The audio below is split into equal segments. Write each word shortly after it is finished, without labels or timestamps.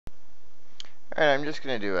Alright, I'm just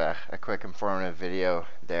going to do a quick informative video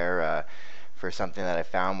there for something that I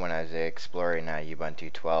found when I was exploring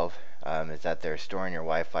Ubuntu 12. Is that they're storing your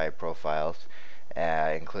Wi-Fi profiles,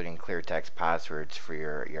 including clear text passwords for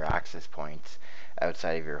your access points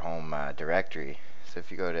outside of your home directory. So if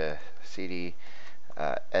you go to cd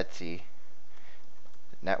etc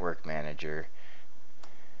network manager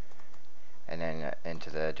and then into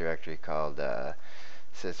the directory called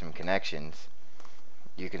system connections,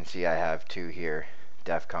 you can see I have two here,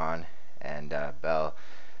 DEFCON and Bell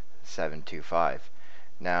 725.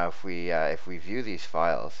 Now if we view these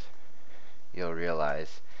files, you'll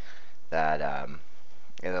realize that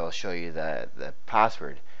it'll show you the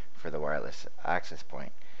password for the wireless access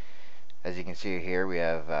point. As you can see here, we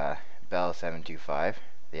have Bell 725,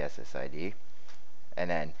 the SSID, and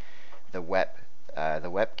then the web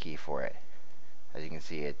key for it. As you can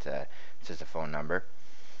see, it's just a phone number.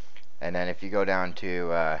 And then if you go down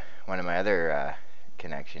to one of my other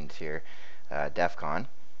connections here, DEFCON,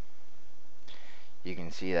 you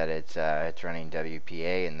can see that it's running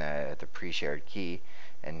WPA and the pre-shared key,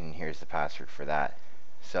 and here's the password for that.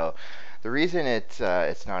 So the reason it's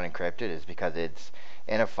not encrypted is because it's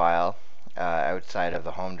in a file outside of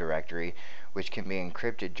the home directory, which can be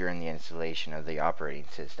encrypted during the installation of the operating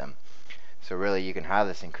system. So really, you can have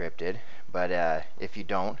this encrypted, but if you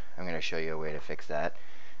don't, I'm going to show you a way to fix that,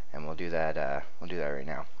 and we'll do that right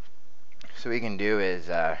now. So what you can do is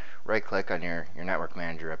right click on your network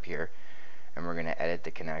manager up here, and we're going to edit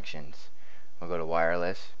the connections. We'll go to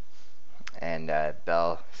wireless, and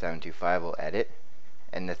Bell 725 will edit.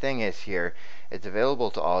 And the thing is here, it's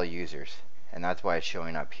available to all users, and that's why it's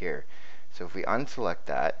showing up here. So if we unselect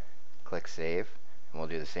that, click save, and we'll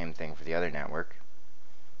do the same thing for the other network.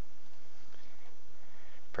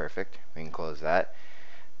 Perfect. We can close that,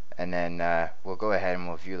 and then we'll go ahead and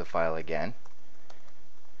we'll view the file again.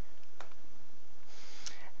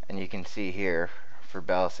 And you can see here for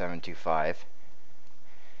Bell 725,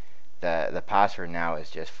 the password now is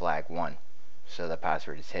just flag 1, so the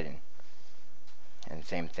password is hidden. And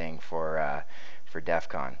same thing for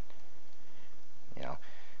DEFCON. You know,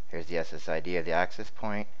 here's the SSID of the access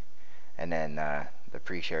point, and then the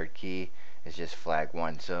pre-shared key is just flag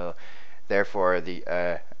 1. So therefore,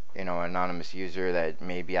 the anonymous user that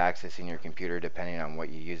may be accessing your computer, depending on what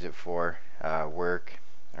you use it for, work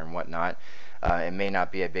or whatnot, it may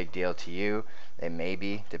not be a big deal to you. It may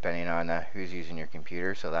be, depending on who's using your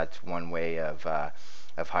computer. So that's one way of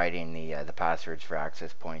hiding the passwords for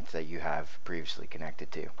access points that you have previously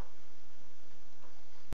connected to.